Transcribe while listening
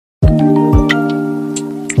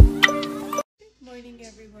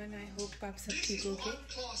Hope आप सब ठीक हो गए।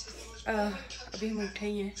 अभी हम उठे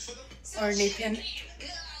ही हैं और नेथन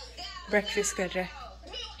ब्रेकफास्ट कर रहा है।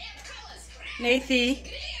 नेथी,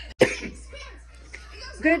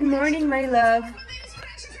 गुड मॉर्निंग माय लव।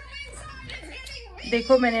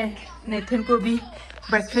 देखो मैंने नेथन को भी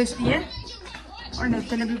ब्रेकफास्ट दिया और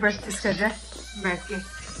नेथन अभी ब्रेकफास्ट कर रहा है बैठ के।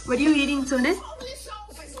 What are you eating, Sone?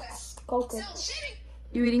 Coco.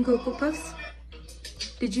 You eating Cocoa Puffs?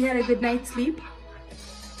 Did you have a good night's sleep?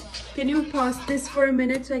 Can you pause this for a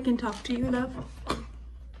minute so I can talk to you, love?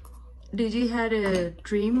 Did you had a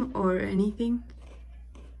dream or anything?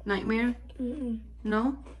 Nightmare? No?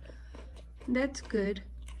 That's good.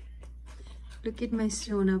 Look at my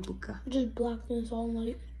Sona Buka. Just blackness all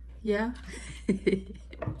night. Yeah?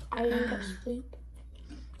 I didn't get sleep.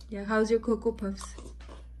 Yeah, how's your Cocoa Puffs?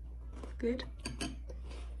 Good?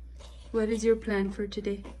 What is your plan for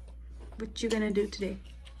today? What you gonna do today?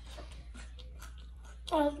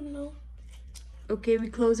 I don't know. Okay, we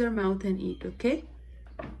close our mouth and eat, okay?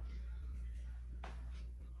 I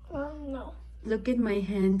don't know. Look at my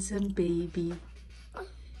handsome baby.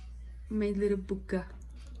 My little buka.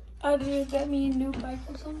 Did you get me a new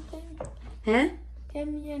bike or something? Huh? Get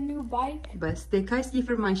me a new bike. बस देखा इसकी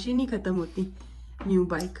फरमाइशें नहीं खत्म होती. New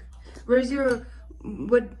bike. Where's your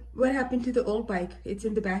what happened to the old bike? It's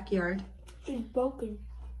in the backyard. It's broken.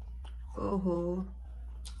 Oh.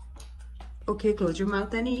 Okay, close your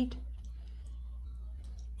mouth and eat.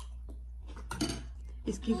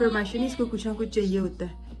 इसकी फरमाइशें नहीं, इसको कुछ ना कुछ चाहिए होता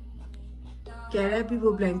है. कह रहा है अभी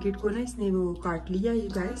वो ब्लैंकेट को ना इसने वो काट लिया you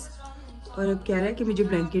guys, और अब कह रहा है कि मुझे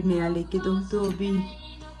ब्लैंकेट नया लेके दो. तो अभी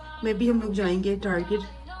मैं भी हम लोग जाएंगे टारगेट,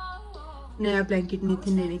 नया ब्लैंकेट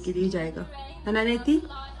नेथन लेने के लिए जाएगा. है ना नेथी?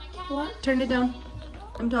 What? Turn it down.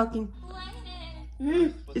 I'm talking.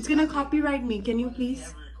 It's gonna copyright me. Can you please?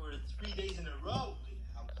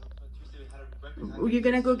 You're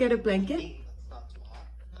gonna go get a blanket?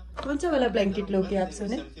 कौन सा वाला ब्लैंकेट लोगे आप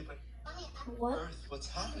सोने? What?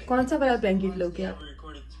 कौन सा वाला ब्लैंकेट लोगे आप?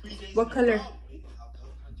 What color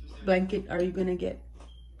blanket are you gonna get?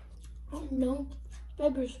 I don't know.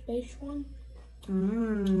 Maybe a space one.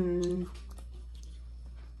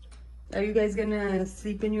 Are you guys gonna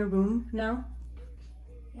sleep in your room now?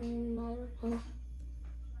 I don't know.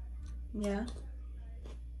 Yeah.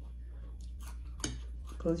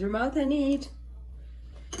 Close your mouth and eat.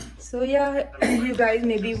 So yeah, you guys,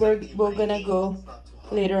 maybe we're gonna go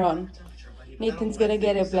later on. Nathan's gonna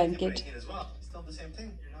get a blanket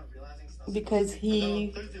because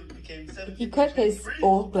he cut his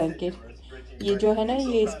old blanket. ये जो है ना,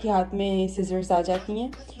 ये इसके हाथ में scissors आ जाती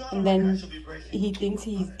हैं, and then he thinks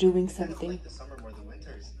he's doing something,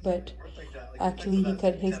 but actually he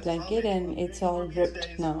cut his blanket and it's all ripped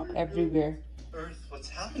now everywhere.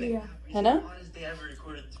 Yeah. है ना?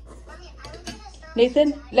 Nathan,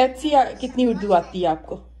 let's see कितनी उर्दू आती है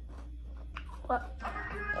आपको. What?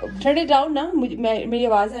 Turn it down ना, मेरी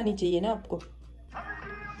आवाज आनी चाहिए ना आपको.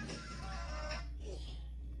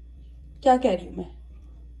 क्या कह रही हूँ मैं?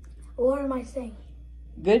 What am I saying?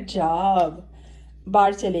 Good job.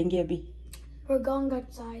 बाहर चलेंगे अभी. We're going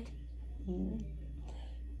outside.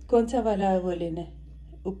 कौन सा वाला वो लेना है?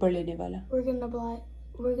 ऊपर लेने वाला. We're gonna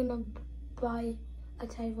buy a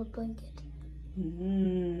type of blanket.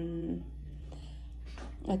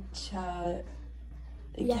 अच्छा.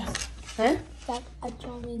 Yes. हैं? That अच्छा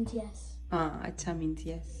means yes. हाँ, अच्छा means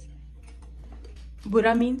yes.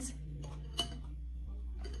 बुरा means?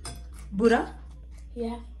 बुरा?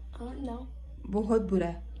 Yeah. I don't know. बहुत बुरा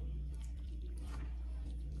है.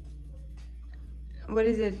 What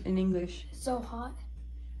is it in English? So hot.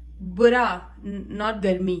 बुरा, not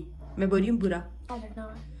गर्मी. मैं बोल रही हूँ बुरा. I don't know.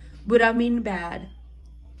 बुरा mean bad.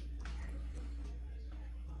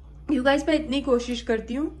 You guys, मैं इतनी कोशिश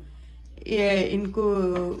करती हूँ इनको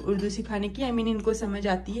उर्दू सिखाने की. I mean इनको समझ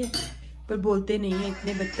आती है पर बोलते नहीं है.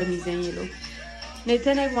 इतने बदतमीज हैं ये लोग.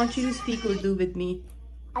 Nathan, I want you to speak Urdu with me.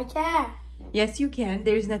 I can. Yes, you can.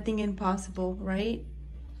 There's nothing impossible, right?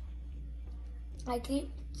 I can't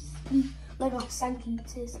speak like a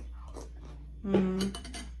sentences.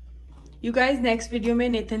 You guys, next video में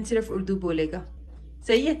नेथन सिर्फ उर्दू बोलेगा.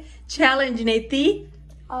 सही है? Challenge नेथी.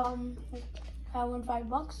 I won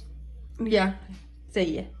 $5. Yeah,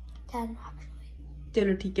 सही है. 10 actually.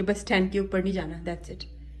 चलो ठीक है, बस 10 के ऊपर नहीं जाना. That's it.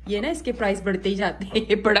 ये ना इसके प्राइस बढ़ते ही जाते हैं.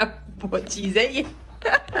 ये बड़ा बहुत चीज है ये.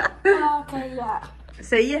 Okay, yeah.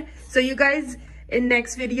 सही है. So you guys, in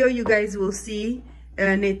next video, you guys will see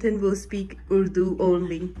Nathan will speak Urdu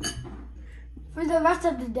only. For the rest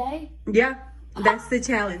of the day? Yeah, that's the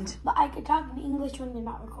challenge. But I can talk in English when you're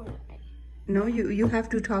not recording. No, you have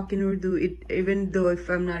to talk in Urdu, even though if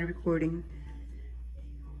I'm not recording.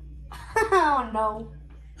 Oh no.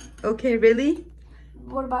 Okay, really?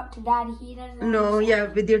 What about to Daddy? He doesn't No, understand. yeah,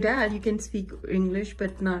 with your dad you can speak English,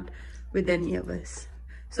 but not with any of us.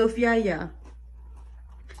 Sophia, yeah.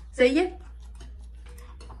 सही है?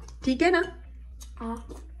 ठीक है ना? हाँ.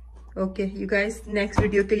 Okay, you guys, next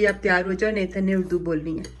video के लिए आप तैयार हो जाओ, नेथन ने उर्दू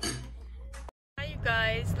बोलनी है. Hi you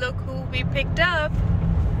guys, look who we picked up.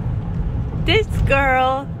 This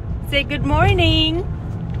girl. Say good morning.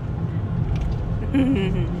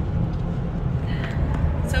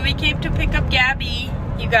 So we came to pick up Gabby,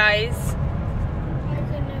 you guys.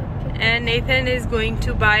 And Nathan is going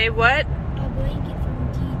to buy what? A blanket from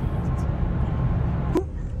Tina's.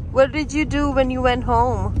 What did you do when you went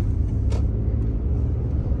home?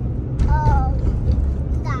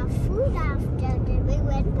 Got food after. Then we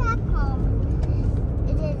went back home.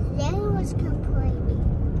 And then Daddy was complaining.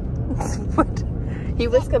 What? He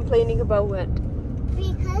was complaining about what?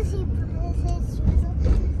 Because he put his shoes on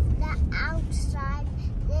the outside.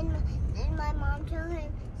 Then my mom told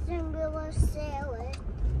him then we were sailing.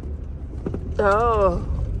 Oh.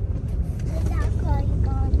 So that's why he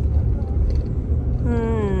got it.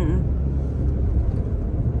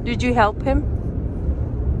 Did you help him?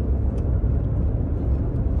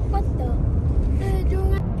 What the?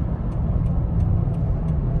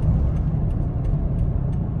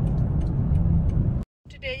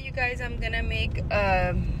 Today, you guys, I'm gonna make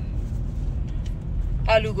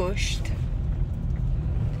aloo gosht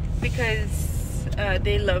because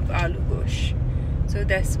they love aloo gosht. So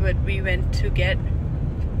that's what we went to get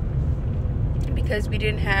because we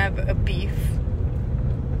didn't have a beef.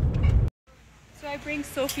 So I bring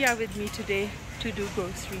Sophia with me today to do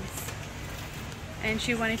groceries. And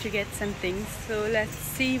she wanted to get some things. So let's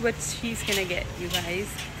see what she's gonna get, you guys.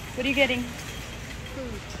 What are you getting?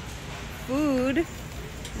 Food. Food?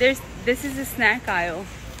 This is a snack aisle.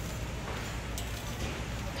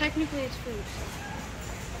 Technically, it's food.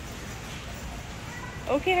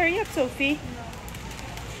 Okay, hurry up, Sophie.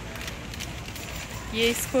 ये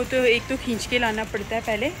इसको तो एक तो खींच के लाना पड़ता है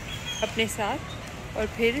पहले अपने साथ और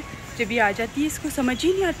फिर जब ये आ जाती है इसको समझ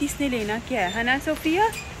ही नहीं आती इसने लेना क्या है ना Sophia?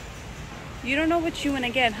 You don't know what you wanna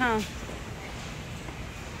get, huh?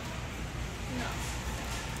 No.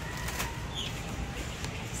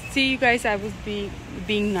 See, you guys, I was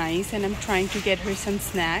being nice and I'm trying to get her some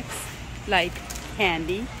snacks like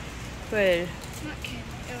candy, but It's not candy.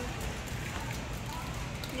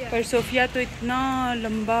 Yeah. पर Sophia तो इतना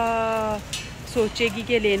लंबा सोचेगी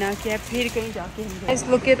कि लेना क्या है फिर कहीं जाके हम Guys,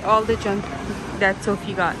 look at all the junk that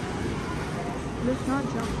Sophie got. It's not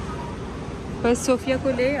junk. बस सोफिया को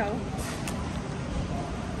ले आओ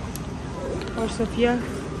और सोफिया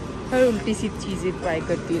हर उल्टी सी चीज़ें ट्राई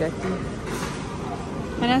करती रहती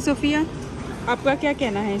है ना सोफिया? आपका क्या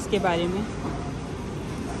कहना है इसके बारे में?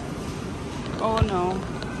 Oh no,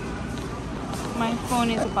 my phone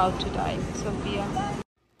is about to die, Sophia.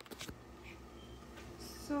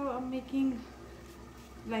 So I'm making,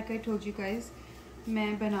 like I told you guys,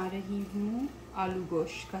 मैं बना रही हूँ आलू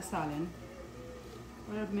गोश्त का सालन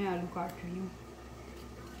और अब मैं आलू काट रही हूँ.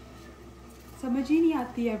 समझ ही नहीं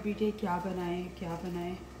आती एवरीडे क्या बनाए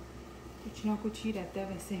कुछ ना कुछ ही रहता है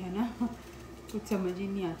वैसे, है ना? कुछ समझ ही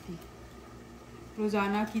नहीं आती.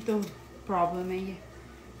 रोज़ाना की तो प्रॉब्लम है ये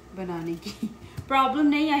बनाने की. प्रॉब्लम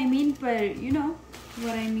नहीं, आई मीन, पर you know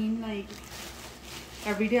what I mean, like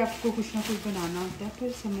everyday आपको कुछ ना कुछ बनाना होता है,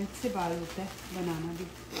 फिर समझ से बाहर होता है बनाना भी.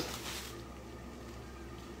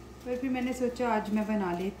 पर फिर मैंने सोचा आज मैं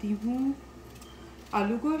बना लेती हूँ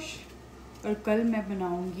आलू गोश्त और कल मैं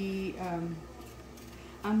बनाऊँगी.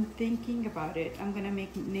 I'm thinking about it. I'm gonna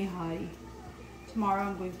make nihari. Tomorrow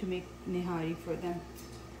I'm going to make nihari for them.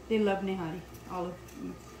 They love nihari. All of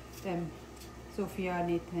them. Sophia,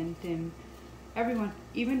 Nathan, Tim, everyone.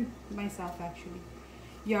 Even myself actually.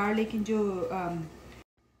 यार लेकिन जो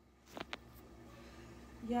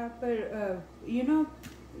यहाँ पर you know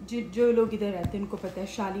जो लोग इधर रहते हैं उनको पता है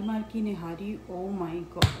शालीमार की निहारी. Oh my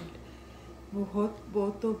God, वो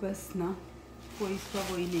तो बस ना कोई इसका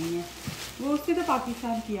वही नहीं है. वो उससे तो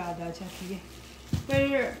पाकिस्तान की याद आ जाती है. पर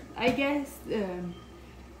I guess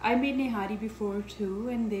I made nihari before too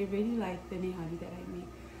and they really like the nihari that I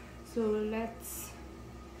make. So let's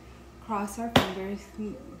cross our fingers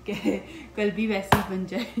कल भी वैसे ही बन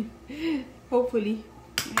जाए hopefully.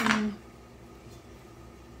 And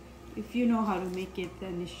if you know how to make it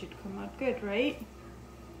then it should come out good, right?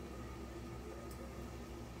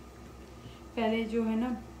 पहले जो है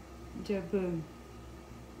ना जब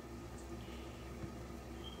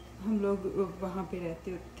हम लोग वहाँ पे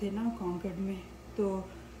रहते थे ना कॉन्कर्ड में, तो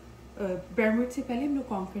ब्रैमवुड से पहले हम लोग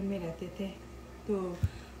कॉन्कर्ड में रहते थे, तो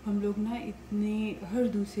हम लोग ना इतने हर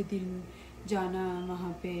दूसरे दिन जाना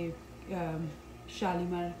वहाँ पे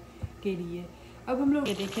शालीमार के लिए। अब हम लोग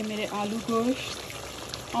ये देखिए मेरे आलू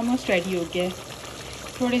गोश्त ऑलमोस्ट रेडी हो गया है।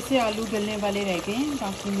 थोड़े से आलू गलने वाले रह गए हैं,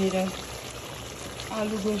 बाकी मेरा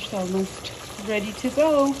आलू गोश्त almost ready to go.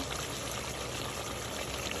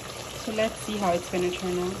 So let's see how it's going to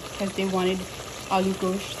turn out because they wanted aloo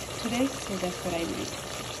gosht today, so that's what I made.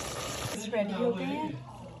 It's ready हो गए हैं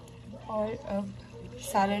और अब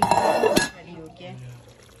salad ready हो गया है।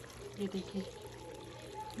 ये देखिए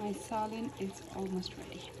my salad is almost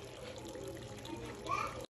ready.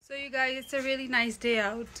 So you guys, it's a really nice day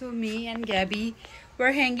out. So me and Gabby,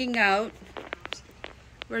 we're hanging out.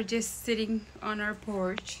 We're just sitting on our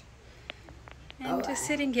porch. And just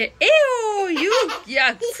sitting here. Ew, you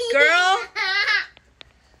yucks, girl.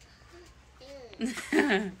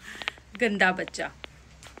 Ganda bacha.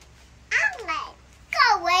 I'm like, go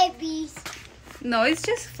away, bees. No, it's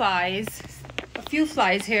just flies. A few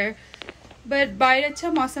flies here. But बाहर अच्छा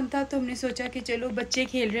मौसम था तो हमने सोचा कि चलो बच्चे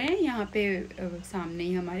खेल रहे हैं यहाँ पे सामने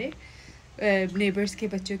ही हमारे नेबर्स के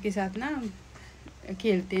बच्चों के साथ ना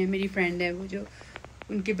खेलते हैं। मेरी फ्रेंड है वो जो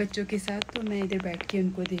उनके बच्चों के साथ, तो मैं इधर बैठ के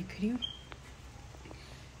उनको देख रही हूँ।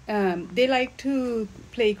 They like to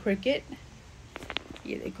play cricket.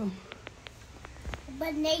 ये देखो।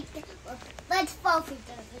 But Nathan, let's both each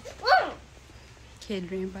खेल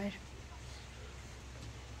रहे हैं बाहर।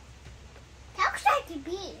 Looks like a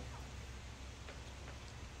bee.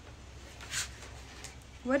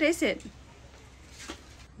 What is it?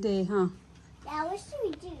 Huh? Yeah, what should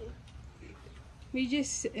we do? We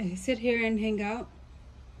just sit here and hang out.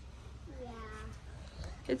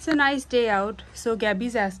 Yeah. It's a nice day out, so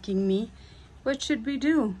Gabby's asking me, what should we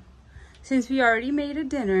do? Since we already made a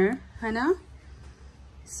dinner, Hannah?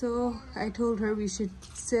 So I told her we should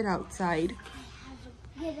sit outside. I have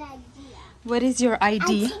a good idea. What is your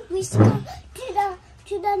idea? I think we should go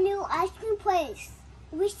to the new ice cream place.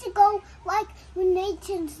 We should go like when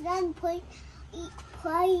Nathan's done playing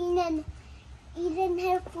and eating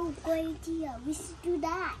her food. Great idea. We should do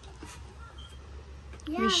that.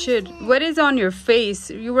 Yeah, We should. What is on your face?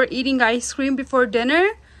 You were eating ice cream before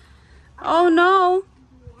dinner? Oh no.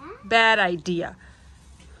 Yeah. Bad idea.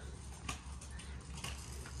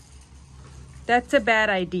 That's a bad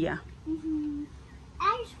idea.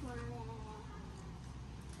 I just want it.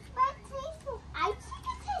 But I think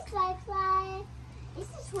it tastes like that. This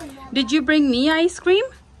is one of Did you bring me ice cream?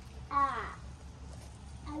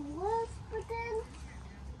 I was, but then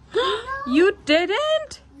You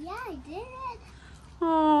didn't? yeah, I did it.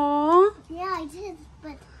 Aww. Yeah, I did,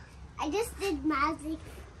 but I just did magic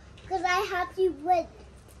because I had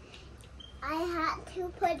to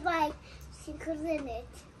put my secrets in it.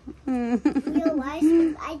 Realize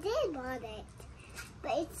I did want it,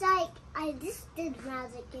 but it's like I just did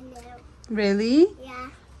magic in there. Really? Yeah.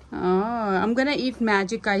 Oh, I'm gonna eat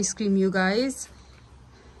magic ice cream, you guys.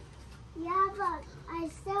 Yeah, but I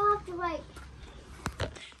still have to like.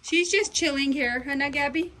 She's just chilling here, Hannah,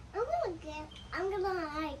 Gabby. I'm gonna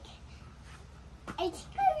like. It's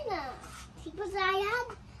gonna because I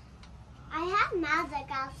had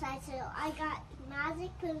magic outside, so I got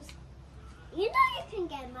magic because you know you can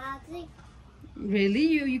get magic. Really?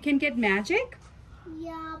 You can get magic?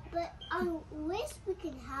 Yeah, but I wish we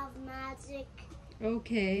could have magic.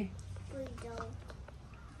 Okay. We don't.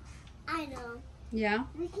 I know. Yeah?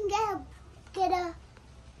 We can get a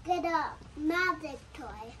magic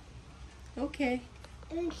toy. Okay.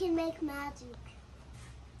 And we can make magic.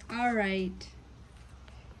 All right.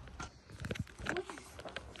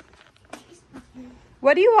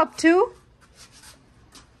 What are you up to?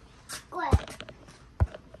 What?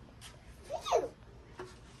 You.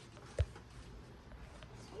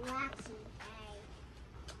 Relaxing.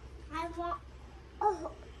 I want.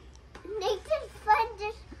 Oh, Nathan's friend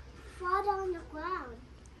just fought on the ground.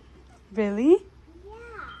 Really?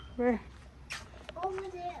 Yeah. Where? Over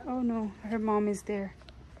there. Oh no, her mom is there.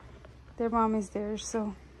 Their mom is there,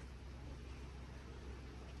 so.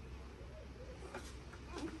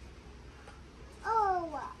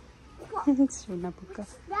 Oh. Shuna Buka.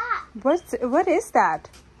 That What is that?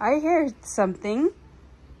 I hear something.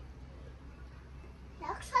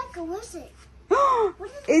 looks like a lizard.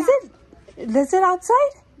 Is it lizard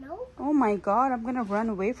outside? No. Oh my god, I'm gonna run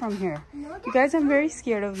away from here. No. You guys, I'm very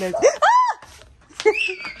scared of lizards.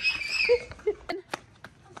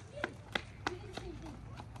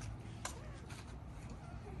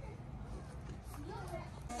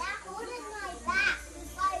 That holding my back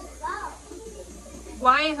before I go.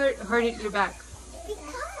 Why hurt it your back?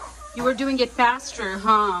 Because. You were doing it faster,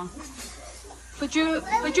 huh? Put your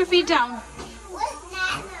feet down. What's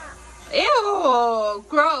that now? Ew,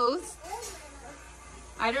 gross.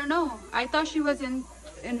 I don't know. I thought she was in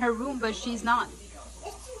her room, but she's not.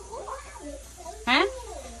 It's too warm.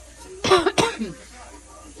 me.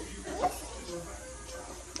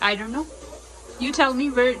 I don't know. You tell me,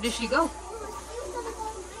 where did she go?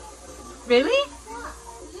 Really?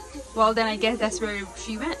 Well, then I guess that's where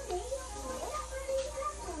she went.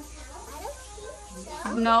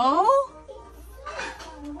 No?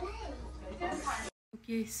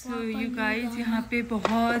 Okay, so you guys, यहाँ पे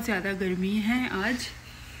बहुत ज़्यादा गर्मी है आज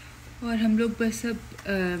और हम लोग बस अब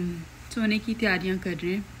सोने की तैयारियां कर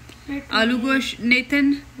रहे हैं. आलू गोश्त. Nathan,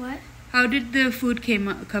 what? How did the food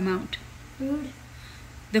come out? Food?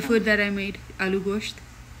 The food that I made, aloo gosht.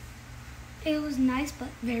 It was nice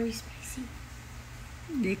but very spicy.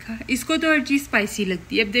 देखा, इसको तो हर चीज स्पाइसी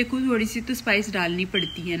लगती है. अब देखो थोड़ी सी तो स्पाइस डालनी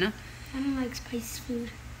पड़ती है ना. I don't like spicy food.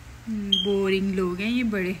 Boring लोग हैं ये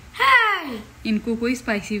बड़े. Hey! इनको कोई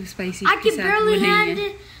स्पाइसी I के साथ वो नहीं है.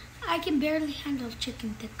 I can barely handle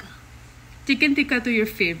chicken tikka. Chicken tikka तो your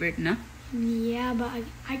favorite ना? Yeah, but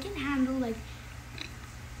I can handle like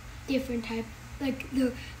different type, like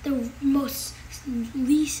the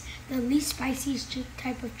least spiciest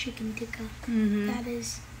type of chicken tikka. That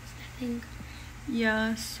is, I think.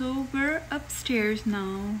 Yeah, so we're upstairs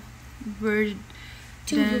now. We're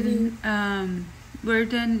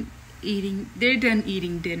done eating. They're done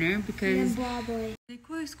eating dinner because.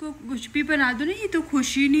 देखो इसको कुछ भी बना दो ना, ये तो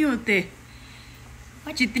खुश ही नहीं होते.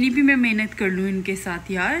 जितनी भी मैं मेहनत कर लूँ इनके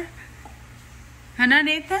साथ यार, है ना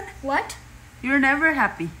Nathan? What? You're never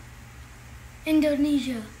happy.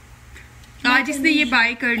 Indonesia. आज इसने ये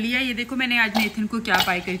बाय कर लिया. ये देखो मैंने आज नेथन को क्या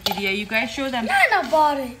बाय करके दिया. You guys show them. Nana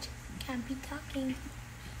bought it. Can't be talking.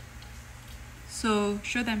 So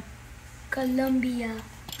show them. Colombia.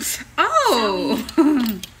 Oh.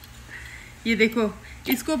 ये देखो,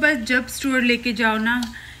 इसको बस जब स्टोर लेके जाओ ना,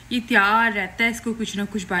 ये तैयार रहता है. इसको कुछ ना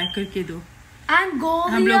कुछ बाय करके दो.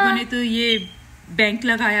 Angola. हम लोगों ने तो ये बैंक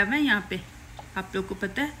लगाया हुआ है यहाँ पे. आप लोग को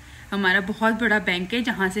पता है हमारा बहुत बड़ा बैंक है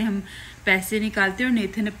जहाँ से हम पैसे निकालते हैं और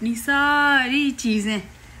नेथन अपनी सारी चीजें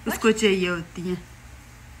उसको चाहिए होती हैं,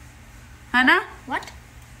 है ना? What?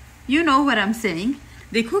 You know what I'm saying.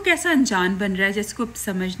 देखो कैसा अनजान बन रहा है जिसको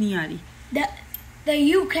समझ नहीं आ रही. The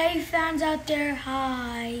UK fans out there,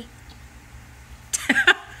 hi.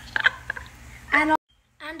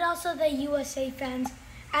 and also the USA fans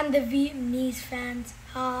and the Vietnamese fans,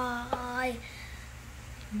 hi.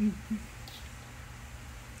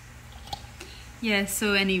 Yes,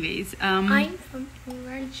 so anyways, I'm from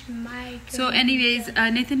French, my so anyways,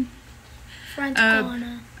 Nathan, French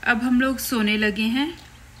Ghana. अब हम लोग सोने लगे हैं.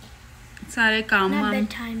 सारे काम Not वाम.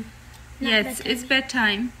 bedtime. Not Yes, bedtime. it's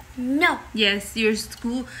bedtime. No. Yes, your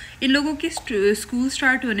school. इन लोगों के स्कूल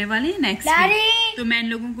स्टार्ट होने वाले हैं नेक्स्ट Daddy. वीक. तो मैं इन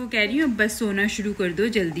लोगों को कह रही हूँ बस सोना शुरू कर दो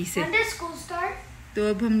जल्दी से. When does school start? तो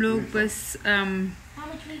अब हम लोग बस How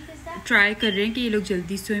much week is that? Try कर रहे हैं कि ये लोग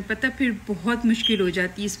जल्दी सोएं. पता फिर बहुत मुश्किल हो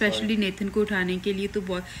जाती है, स्पेशली नेथन को उठाने के लिए. तो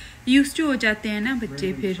बहुत यूज्ड टू हो जाते हैं ना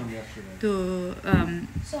बच्चे फिर. तो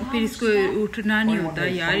फिर इसको उठना नहीं होता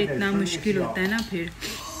यार, इतना मुश्किल होता है ना फिर.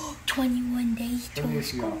 21 days to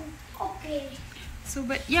school. Okay. So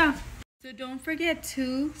but yeah, so don't forget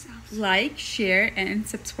to like, share and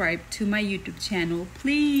subscribe to my YouTube channel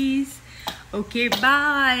please. Okay,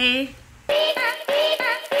 bye.